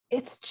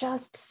it's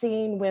just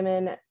seeing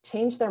women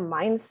change their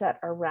mindset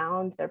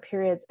around their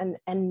periods and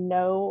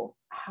know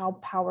how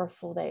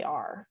powerful they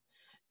are.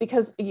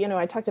 Because, you know,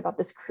 I talked about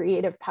this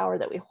creative power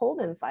that we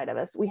hold inside of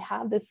us. We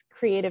have this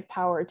creative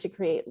power to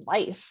create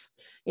life.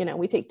 You know,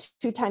 we take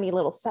two tiny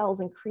little cells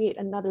and create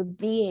another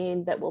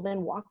being that will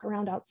then walk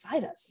around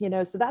outside us, you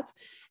know. So that's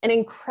an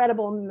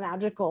incredible,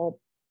 magical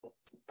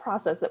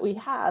process that we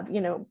have, you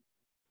know,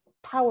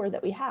 power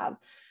that we have.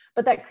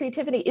 But that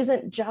creativity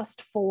isn't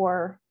just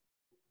for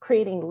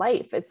creating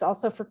life. It's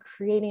also for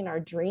creating our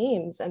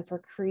dreams and for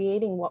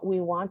creating what we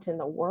want in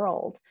the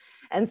world.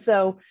 And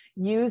so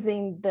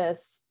using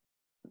this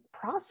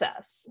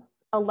process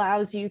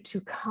allows you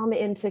to come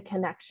into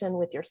connection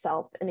with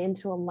yourself and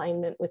into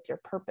alignment with your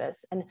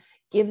purpose, and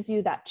gives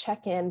you that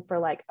check-in for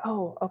like,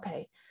 oh,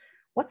 okay,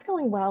 what's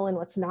going well and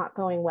what's not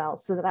going well,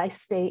 so that I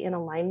stay in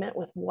alignment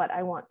with what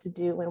I want to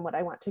do and what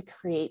I want to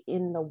create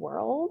in the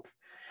world.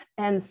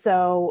 And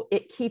so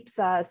it keeps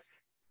us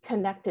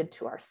connected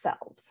to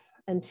ourselves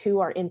and to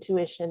our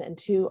intuition and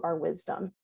to our wisdom.